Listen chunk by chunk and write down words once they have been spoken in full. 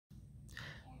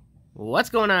What's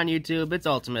going on, YouTube? It's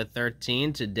Ultimate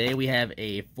 13. Today we have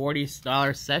a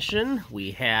 $40 session.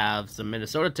 We have some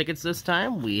Minnesota tickets this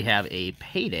time. We have a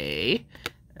Payday,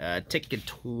 ticket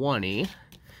 20.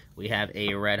 We have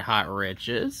a Red Hot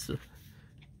Riches,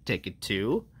 ticket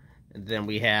 2. And then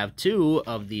we have 2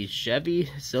 of the Chevy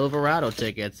Silverado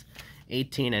tickets,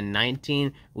 18 and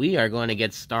 19. We are going to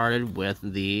get started with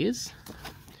these.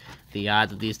 The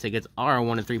odds of these tickets are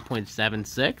 1 in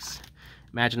 3.76.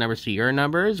 Matching numbers to your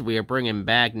numbers. We are bringing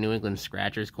back New England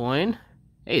Scratchers coin.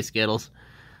 Hey, Skittles.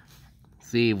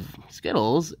 See,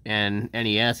 Skittles and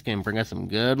NES can bring us some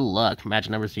good luck.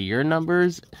 Matching numbers to your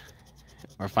numbers.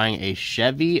 We're finding a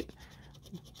Chevy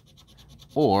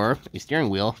or a steering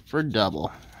wheel for double.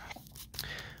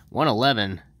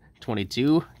 111,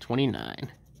 22, 29.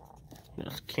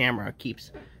 This camera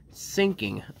keeps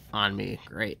sinking on me.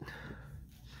 Great.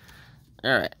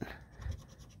 Alright.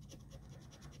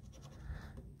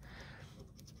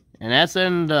 And that's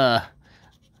in the,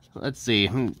 let's see,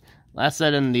 last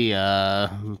set in the,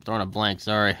 I'm throwing a blank,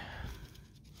 sorry.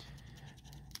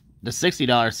 The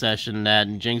 $60 session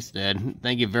that Jinx did.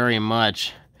 Thank you very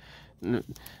much.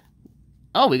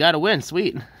 Oh, we got a win,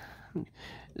 sweet.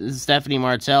 Stephanie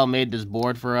Martell made this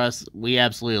board for us. We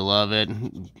absolutely love it.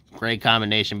 Great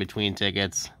combination between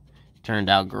tickets. Turned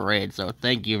out great, so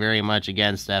thank you very much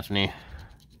again, Stephanie.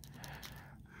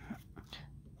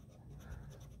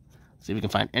 See if we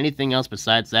can find anything else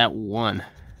besides that one.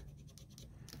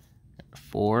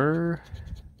 4,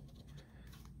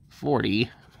 40,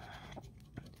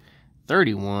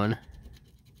 31,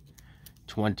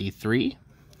 23,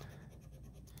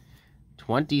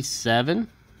 27,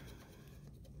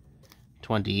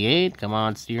 28, come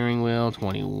on, steering wheel,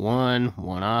 21,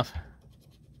 one off,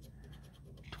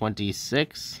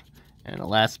 26, and the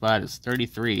last spot is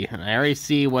 33. And I already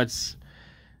see what's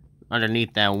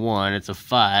underneath that 1. It's a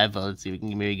 5. Let's see if we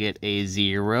can maybe get a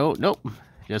 0. Nope.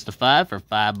 Just a 5 for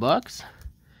 $5.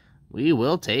 We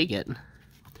will take it.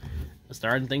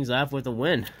 Starting things off with a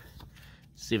win. Let's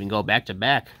see if we can go back to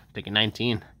back. Ticket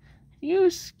 19.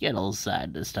 Use Skittles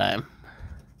side this time.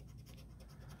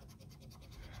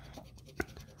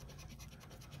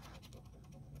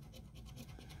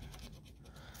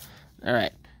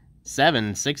 Alright.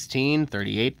 7, 16,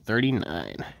 38,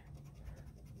 39.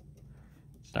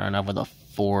 Starting off with a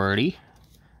 40.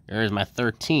 There's my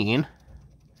 13.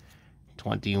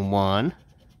 21.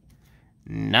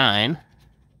 9.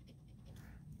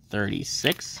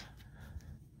 36.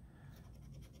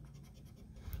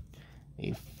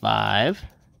 A 5.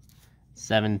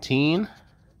 17.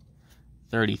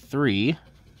 33.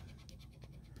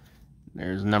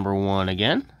 There's number 1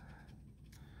 again.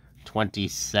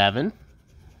 27.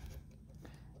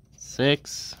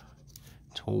 6.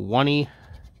 20.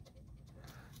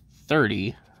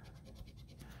 30,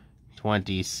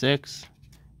 26,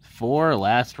 4,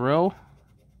 last row,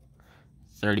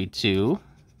 32,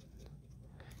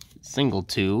 single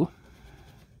 2,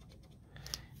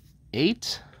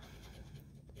 8,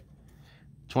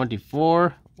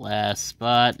 24, last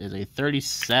spot is a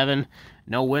 37.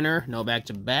 No winner, no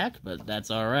back-to-back, but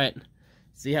that's alright.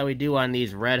 See how we do on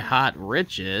these Red Hot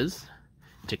Riches.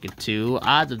 Ticket 2,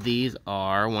 odds of these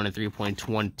are 1 in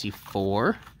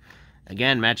 3.24.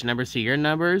 Again, match numbers to your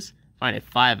numbers. Find a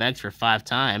 5x for 5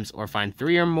 times, or find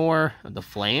 3 or more of the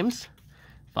flames.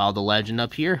 Follow the legend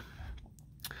up here.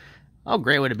 How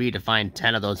great would it be to find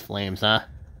 10 of those flames, huh?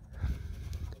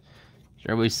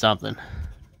 Sure would be something.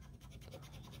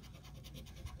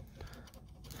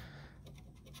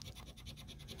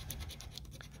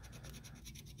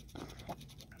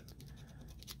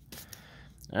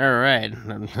 Alright,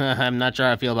 I'm not sure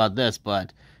how I feel about this,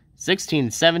 but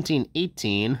 16, 17,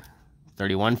 18...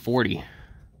 31, 40.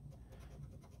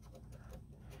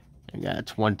 I got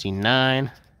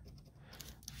 29,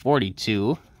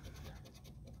 42.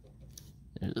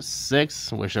 There's a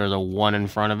 6. Wish there was a 1 in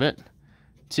front of it.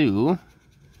 2.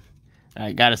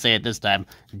 I gotta say it this time.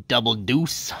 Double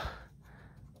deuce.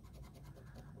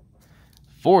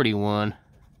 41.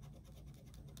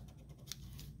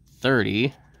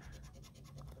 30.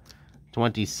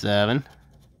 27.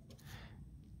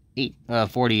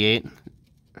 48.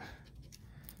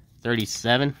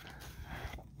 37,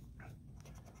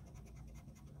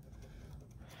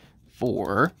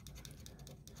 4,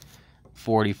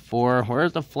 44,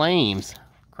 where's the flames?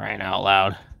 Crying out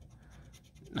loud.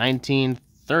 19,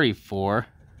 34,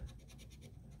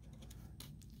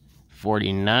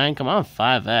 49, come on,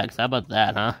 5x, how about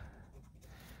that, huh?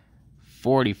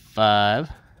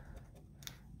 45,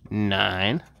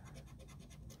 9,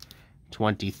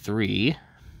 23,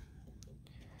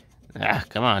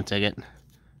 come on, ticket.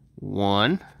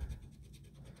 1,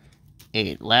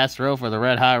 8. Last row for the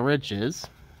Red Hot Riches.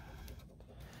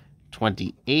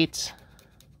 28,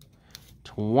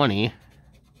 20,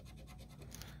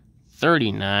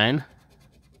 39,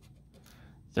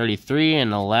 33,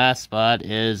 and the last spot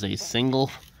is a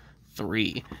single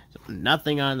 3. So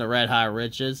nothing on the Red Hot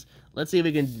Riches. Let's see if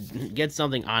we can get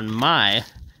something on my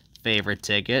favorite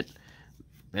ticket,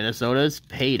 Minnesota's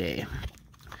Payday.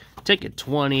 Ticket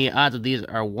 20. Odds of these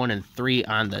are 1 and 3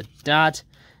 on the dot.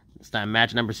 This time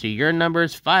match numbers to your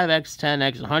numbers. 5x,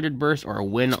 10x, 100 burst, or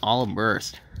win all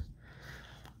burst.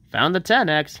 Found the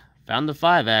 10x. Found the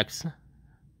 5x.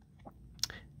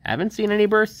 Haven't seen any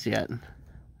bursts yet.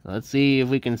 Let's see if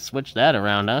we can switch that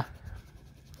around, huh?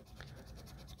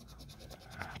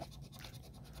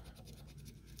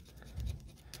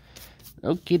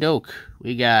 Okie doke.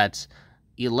 We got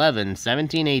 11,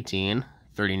 17, 18,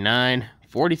 39,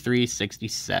 43,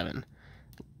 67.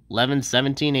 11,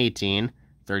 17, 18,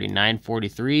 39,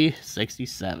 43,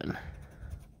 67.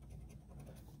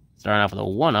 Starting off with a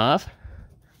 1-off.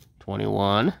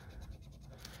 21,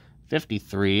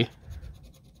 53,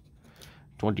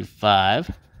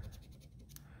 25,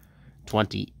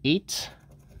 28,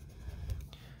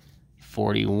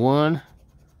 41,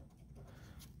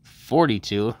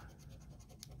 42,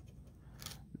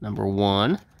 number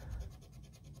 1,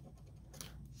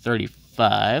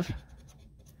 35,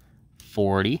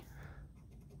 40,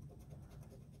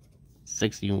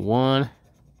 61,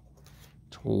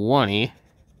 20,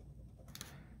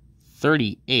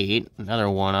 38, another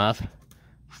 1-off,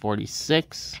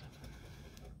 46,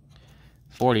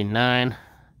 49,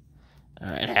 all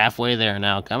right, halfway there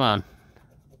now, come on,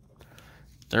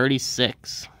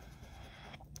 36,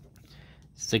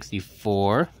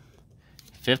 64,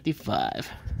 55,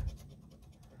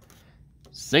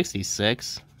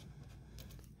 66,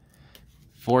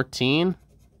 14,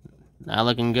 not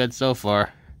looking good so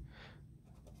far,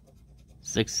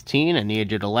 16, I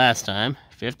needed you the last time,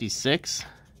 56,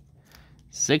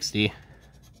 60,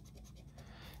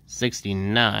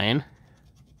 69,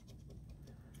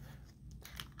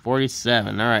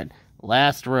 47. All right,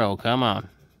 last row, come on.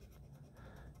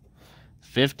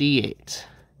 58,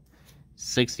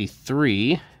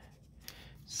 63,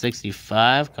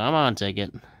 65. Come on, take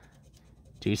it.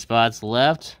 2 spots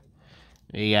left.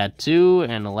 We got 2,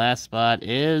 and the last spot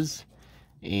is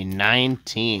a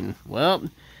 19. Well,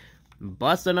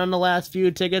 busting on the last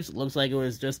few tickets. Looks like it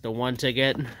was just the 1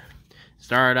 ticket.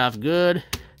 Started off good.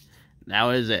 That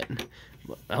was it.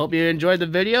 I hope you enjoyed the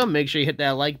video. Make sure you hit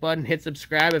that like button. Hit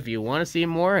subscribe if you want to see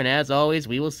more. And as always,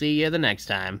 we will see you the next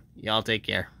time. Y'all take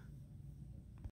care.